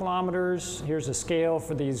 50 kilometers. Here's a scale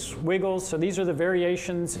for these wiggles. So these are the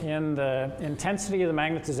variations in the intensity of the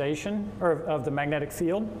magnetization, or of the magnetic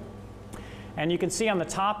field. And you can see on the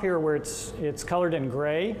top here where it's colored in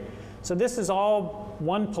gray. So this is all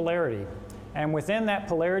one polarity. And within that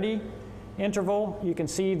polarity interval, you can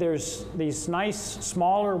see there's these nice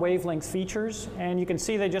smaller wavelength features. And you can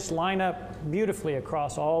see they just line up beautifully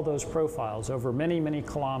across all those profiles over many, many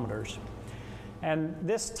kilometers. And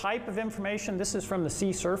this type of information, this is from the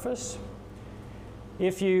sea surface.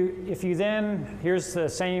 If you then, here's the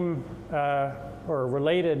same or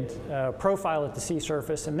related profile at the sea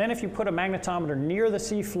surface, and then if you put a magnetometer near the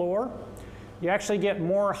sea floor, you actually get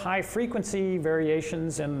more high frequency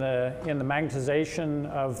variations in the magnetization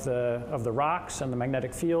of the rocks and the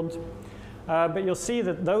magnetic field. But you'll see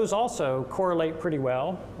that those also correlate pretty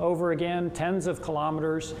well over, again, tens of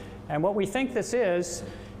kilometers. And what we think this is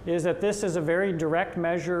that this is a very direct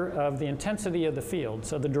measure of the intensity of the field.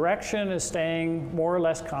 So the direction is staying more or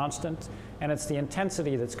less constant, and it's the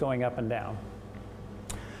intensity that's going up and down.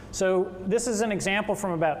 So this is an example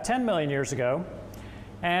from about 10 million years ago.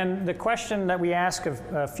 And the question that we asked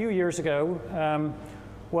a few years ago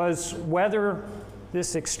was whether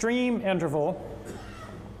this extreme interval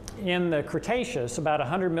in the Cretaceous, about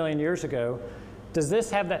 100 million years ago, does this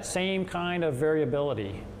have that same kind of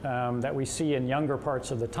variability that we see in younger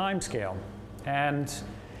parts of the time scale? And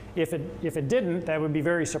if it didn't, that would be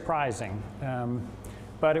very surprising.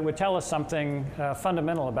 But it would tell us something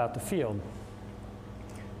fundamental about the field.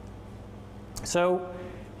 So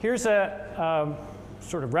here's a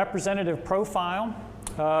sort of representative profile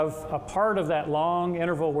of a part of that long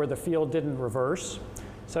interval where the field didn't reverse.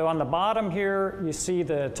 So on the bottom here, you see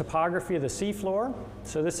the topography of the seafloor.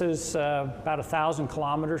 So this is about 1,000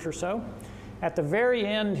 kilometers or so. At the very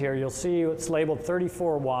end here, you'll see it's labeled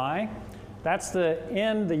 34Y. That's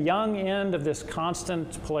the young end of this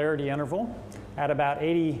constant polarity interval at about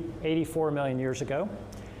 84 million years ago.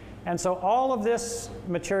 And so all of this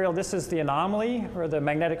material, this is the anomaly or the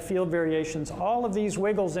magnetic field variations, all of these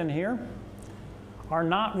wiggles in here are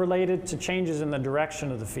not related to changes in the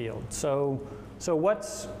direction of the field. So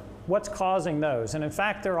what's causing those? And in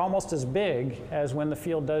fact, they're almost as big as when the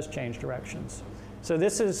field does change directions. So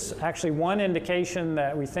this is actually one indication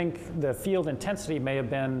that we think the field intensity may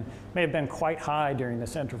have been quite high during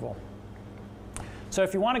this interval. So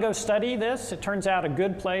if you want to go study this, it turns out a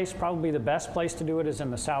good place, probably the best place to do it, is in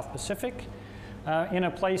the South Pacific, in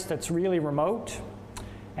a place that's really remote.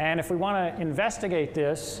 And if we want to investigate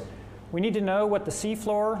this, we need to know what the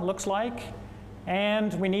seafloor looks like,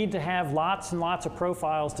 and we need to have lots and lots of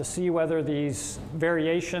profiles to see whether these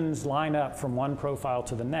variations line up from one profile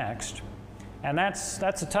to the next. And that's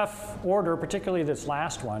a tough order, particularly this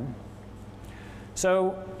last one.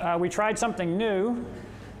 So we tried something new,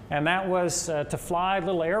 and that was to fly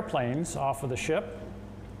little airplanes off of the ship.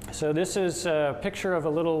 So this is a picture of a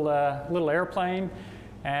little airplane,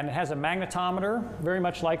 and it has a magnetometer, very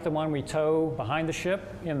much like the one we tow behind the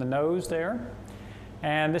ship in the nose there.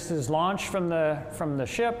 And this is launched from the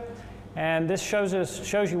ship, and this shows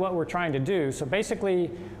you what we're trying to do. So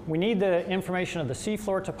basically, we need the information of the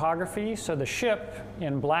seafloor topography. So the ship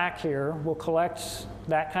in black here will collect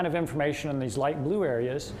that kind of information in these light blue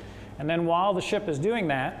areas. And then while the ship is doing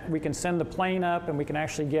that, we can send the plane up, and we can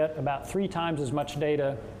actually get about 3 times as much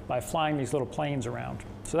data by flying these little planes around.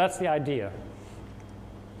 So that's the idea.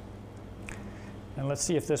 And let's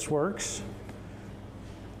see if this works.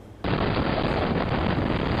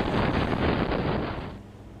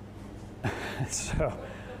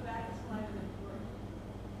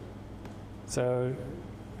 So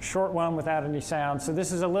short one without any sound. So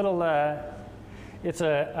this is a little, it's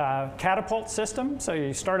a catapult system. So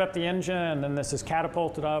you start up the engine, and then this is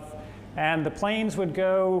catapulted up. And the planes would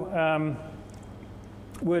go,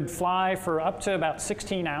 would fly for up to about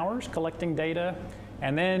 16 hours collecting data.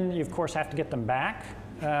 And then you, of course, have to get them back.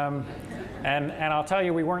 And I'll tell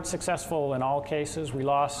you, we weren't successful in all cases. We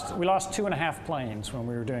lost 2.5 planes when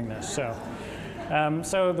we were doing this.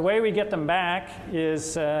 So the way we get them back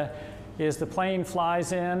is the plane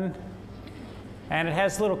flies in, and it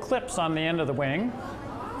has little clips on the end of the wing,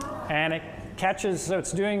 and it catches, so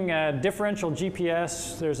it's doing differential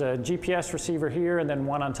GPS. There's a GPS receiver here, and then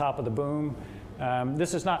one on top of the boom.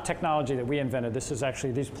 This is not technology that we invented. This is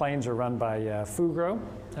actually, these planes are run by Fugro.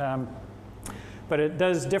 But it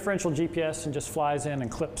does differential GPS and just flies in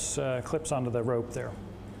and clips onto the rope there.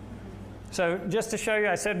 So just to show you,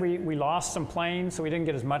 I said we lost some planes, so we didn't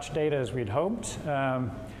get as much data as we'd hoped.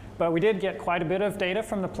 But we did get quite a bit of data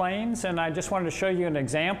from the planes, and I just wanted to show you an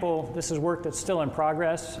example. This is work that's still in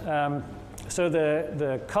progress. So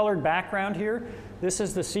the colored background here, this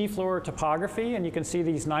is the seafloor topography, and you can see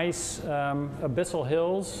these nice abyssal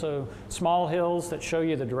hills, so small hills that show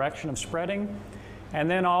you the direction of spreading. And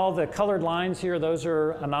then all the colored lines here, those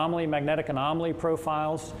are magnetic anomaly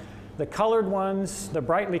profiles. The colored ones, the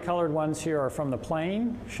brightly colored ones here are from the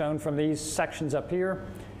plane, shown from these sections up here.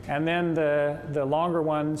 And then the longer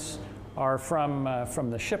ones are from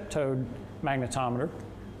the ship-towed magnetometer.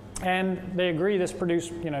 And they agree this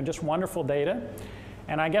produced just wonderful data.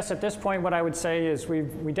 And I guess at this point what I would say is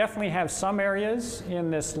we definitely have some areas in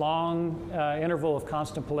this long interval of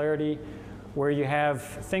constant polarity where you have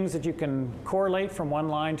things that you can correlate from one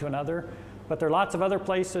line to another. But there are lots of other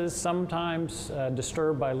places, sometimes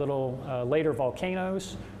disturbed by little later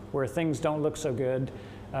volcanoes, where things don't look so good.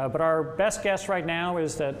 But our best guess right now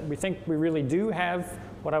is that we think we really do have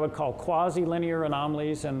what I would call quasi-linear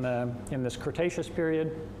anomalies in this Cretaceous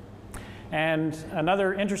period. And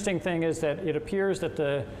another interesting thing is that it appears that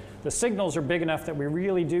the signals are big enough that we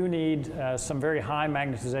really do need some very high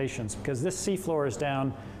magnetizations, because this seafloor is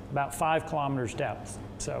down about 5 kilometers depth.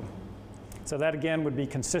 So that again would be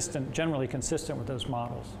consistent, generally consistent with those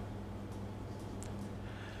models.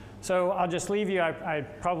 So I'll just leave you. I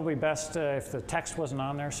probably best if the text wasn't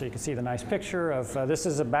on there so you can see the nice picture of, this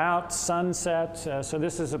is about sunset. So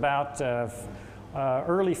this is about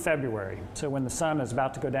early February, so when the sun is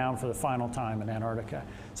about to go down for the final time in Antarctica.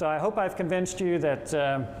 So I hope I've convinced you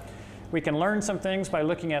that we can learn some things by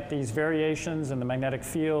looking at these variations in the magnetic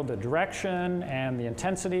field, the direction and the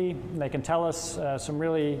intensity. They can tell us some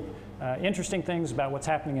really interesting things about what's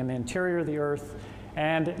happening in the interior of the Earth.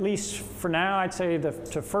 And at least for now, I'd say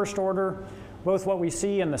to first order, both what we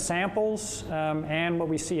see in the samples and what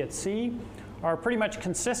we see at sea are pretty much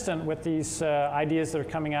consistent with these ideas that are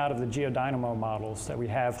coming out of the geodynamo models, that we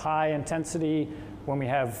have high intensity when we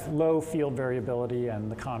have low field variability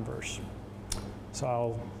and the converse. So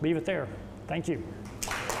I'll leave it there. Thank you.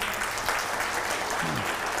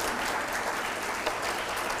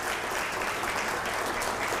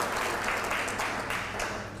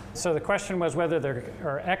 So the question was whether there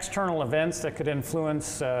are external events that could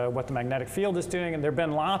influence what the magnetic field is doing, and there have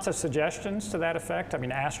been lots of suggestions to that effect. I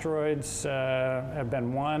mean, asteroids have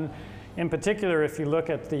been one. In particular, if you look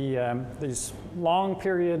at these long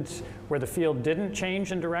periods where the field didn't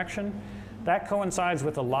change in direction, that coincides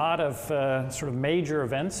with a lot of sort of major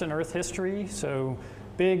events in Earth history. So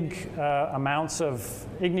big amounts of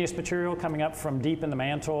igneous material coming up from deep in the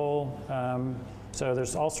mantle. So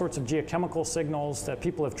there's all sorts of geochemical signals that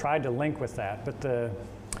people have tried to link with that. But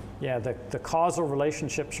the causal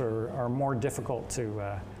relationships are more difficult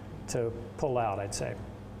to pull out, I'd say.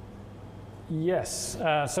 Yes,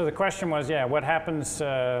 so the question was, what happens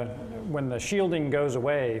when the shielding goes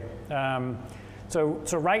away?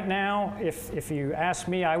 So right now, if you ask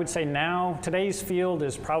me, I would say now, today's field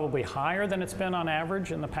is probably higher than it's been on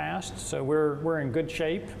average in the past. So we're in good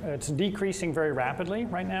shape. It's decreasing very rapidly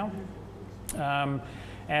right now.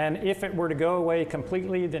 And if it were to go away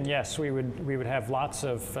completely, then yes, we would have lots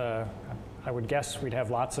of, I would guess we'd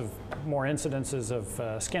have lots of more incidences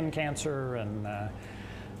of skin cancer,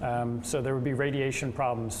 and so there would be radiation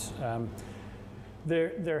problems.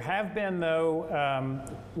 There have been, though,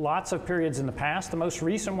 lots of periods in the past. The most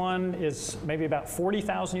recent one is maybe about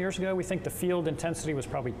 40,000 years ago. We think the field intensity was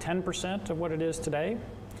probably 10% of what it is today.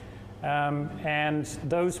 And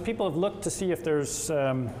those people have looked to see if there's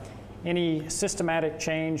any systematic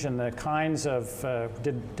change in the kinds of,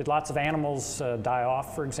 did lots of animals die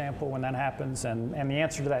off, for example, when that happens? And the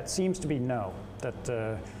answer to that seems to be no,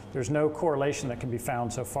 that there's no correlation that can be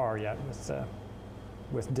found so far yet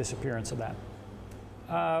with disappearance of that.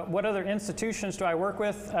 What other institutions do I work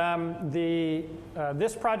with?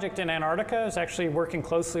 This project in Antarctica is actually working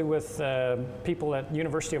closely with people at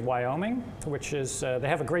University of Wyoming, which is, they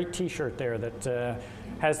have a great t-shirt there that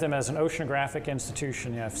has them as an oceanographic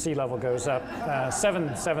institution. If sea level goes up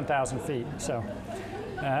 7,000 feet. So,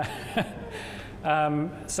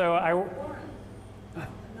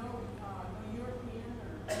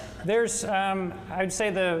 there's, I'd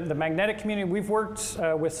say the magnetic community, we've worked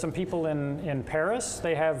with some people in Paris.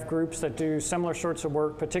 They have groups that do similar sorts of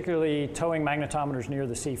work, particularly towing magnetometers near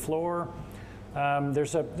the sea floor.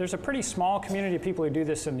 There's a pretty small community of people who do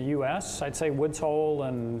this in the US. I'd say Woods Hole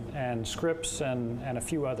and Scripps and a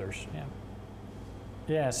few others.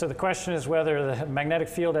 Yeah, so the question is whether the magnetic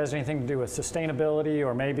field has anything to do with sustainability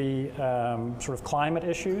or maybe sort of climate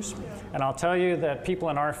issues. And I'll tell you that people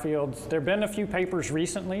in our field, there have been a few papers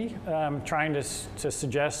recently trying to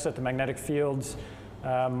suggest that the magnetic fields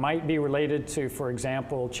might be related to, for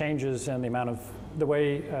example, changes in the amount of the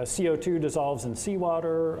way CO2 dissolves in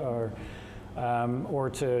seawater, or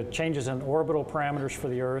to changes in orbital parameters for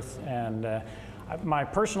the Earth. And my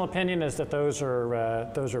personal opinion is that those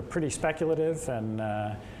are pretty speculative, and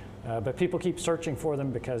but people keep searching for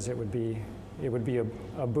them because it would be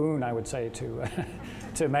a boon, I would say, to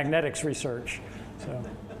to magnetics research. So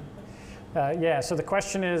so the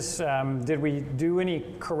question is, did we do any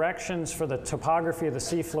corrections for the topography of the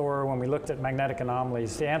seafloor when we looked at magnetic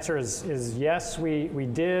anomalies? The answer is yes, we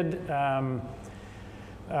did.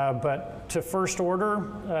 But to first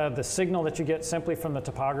order, the signal that you get simply from the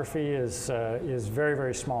topography is very,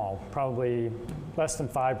 very small, probably less than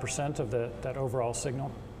 5% of that overall signal.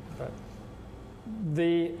 But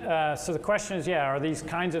so the question is, are these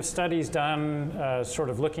kinds of studies done sort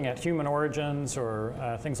of looking at human origins or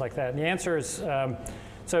things like that? And the answer is,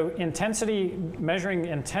 so measuring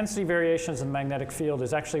intensity variations in the magnetic field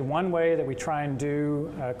is actually one way that we try and do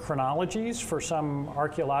chronologies for some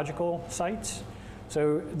archaeological sites.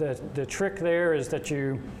 So the trick there is that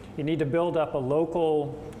you need to build up a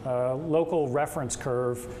local reference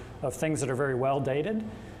curve of things that are very well dated.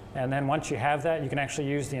 And then once you have that, you can actually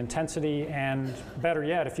use the intensity, and better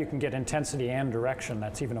yet, if you can get intensity and direction,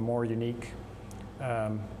 that's even a more unique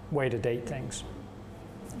way to date things.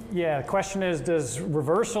 Yeah, the question is, does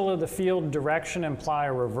reversal of the field direction imply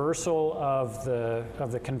a reversal of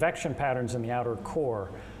the convection patterns in the outer core?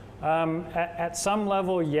 At some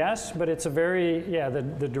level, yes, but it's a very,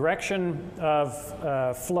 the direction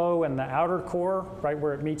of flow in the outer core, right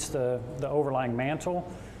where it meets the overlying mantle,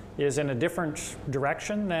 is in a different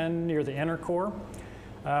direction than near the inner core.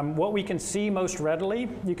 What we can see most readily,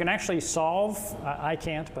 you can actually solve, I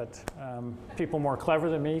can't, but people more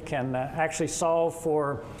clever than me can actually solve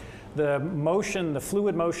for the motion, the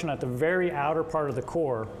fluid motion at the very outer part of the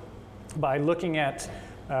core by looking at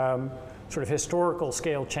sort of historical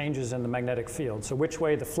scale changes in the magnetic field. So which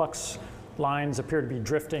way the flux lines appear to be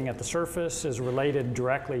drifting at the surface is related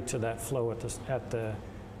directly to that flow at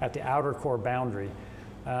outer core boundary.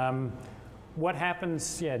 What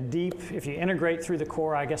happens, deep, if you integrate through the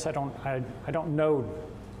core? I guess I don't know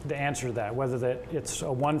the answer to that. Whether that it's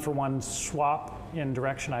a one-for-one swap in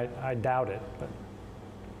direction, I doubt it. But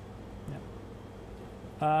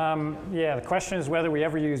the question is whether we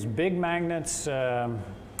ever use big magnets.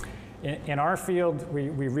 In our field, we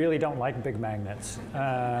really don't like big magnets. Big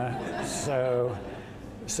magnets.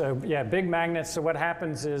 So what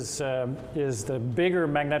happens is the bigger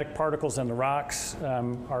magnetic particles in the rocks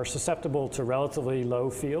are susceptible to relatively low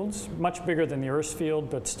fields, much bigger than the Earth's field,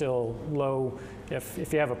 but still low.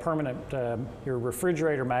 If you have a permanent, your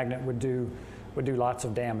refrigerator magnet would do lots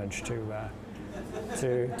of damage to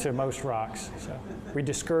most rocks. So we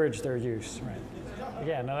discourage their use, right?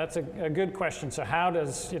 Yeah, no, that's a good question. So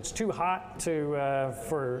it's too hot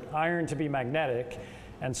for iron to be magnetic,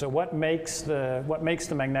 and so what makes the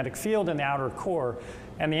magnetic field in the outer core?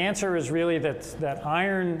 And the answer is really that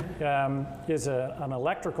iron is an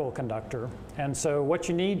electrical conductor, and so what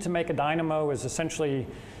you need to make a dynamo is essentially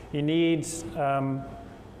you need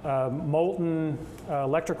a molten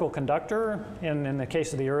electrical conductor. In the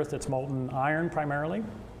case of the Earth, it's molten iron primarily.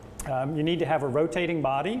 You need to have a rotating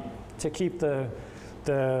body to keep the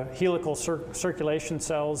helical circulation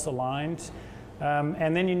cells aligned.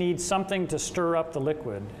 And then you need something to stir up the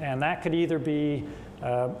liquid. And that could either be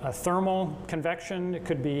a thermal convection, it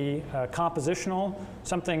could be compositional,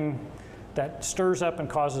 something that stirs up and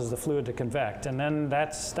causes the fluid to convect. And then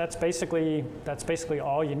that's basically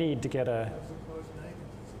all you need to get a...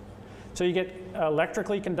 So you get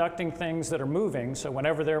electrically conducting things that are moving. So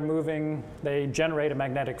whenever they're moving, they generate a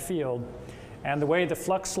magnetic field. And the way the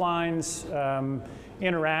flux lines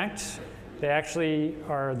interact, they actually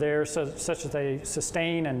are there such that they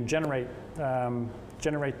sustain and generate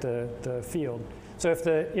the field. So if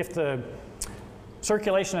the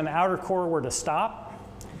circulation in the outer core were to stop,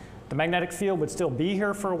 the magnetic field would still be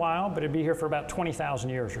here for a while, but it'd be here for about 20,000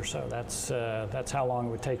 years or so. That's how long it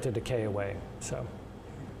would take to decay away. So.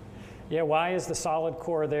 Yeah, why is the solid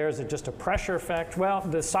core there? Is it just a pressure effect? Well,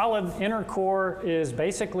 the solid inner core is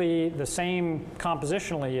basically the same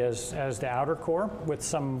compositionally as the outer core with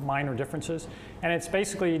some minor differences. And it's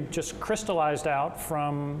basically just crystallized out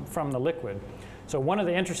from the liquid. So one of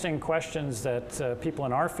the interesting questions that people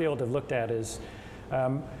in our field have looked at is,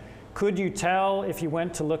 could you tell if you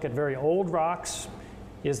went to look at very old rocks,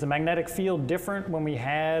 is the magnetic field different when we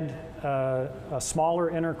had a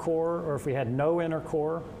smaller inner core or if we had no inner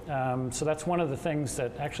core? So that's one of the things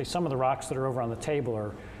that actually some of the rocks that are over on the table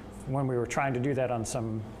are when we were trying to do that on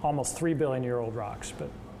some almost 3 billion year old rocks.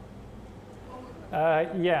 But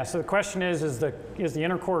so the question is the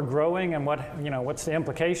inner core growing, and what's the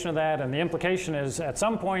implication of that? And the implication is at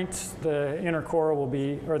some point the inner core will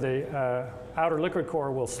be, or the outer liquid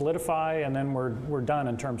core will solidify, and then we're done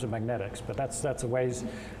in terms of magnetics. But that's a ways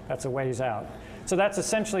out. So that's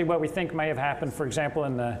essentially what we think may have happened, for example,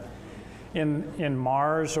 in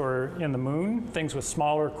Mars or in the Moon. Things with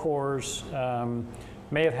smaller cores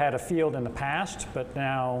may have had a field in the past, but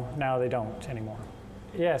now they don't anymore.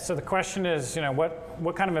 Yeah, so the question is,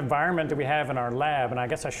 what kind of environment do we have in our lab? And I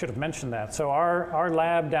guess I should have mentioned that. So our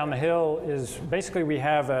lab down the hill is basically we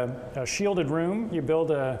have a shielded room. You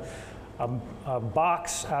build a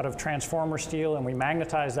box out of transformer steel, and we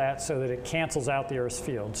magnetize that so that it cancels out the Earth's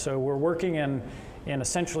field. So we're working in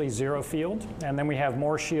essentially zero field, and then we have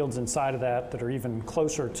more shields inside of that are even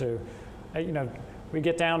closer to, we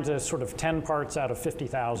get down to sort of 10 parts out of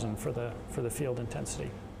 50,000 for the field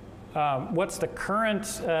intensity. What's the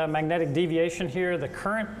current magnetic deviation here? The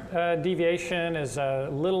current deviation is a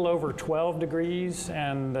little over 12 degrees,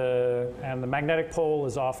 and the magnetic pole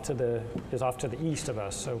is off to the east of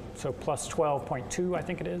us. So plus 12.2, I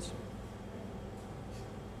think it is.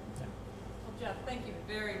 Yeah. Well, Jeff, thank you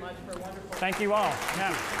very much for a wonderful. Thank you all.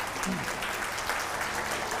 Yeah.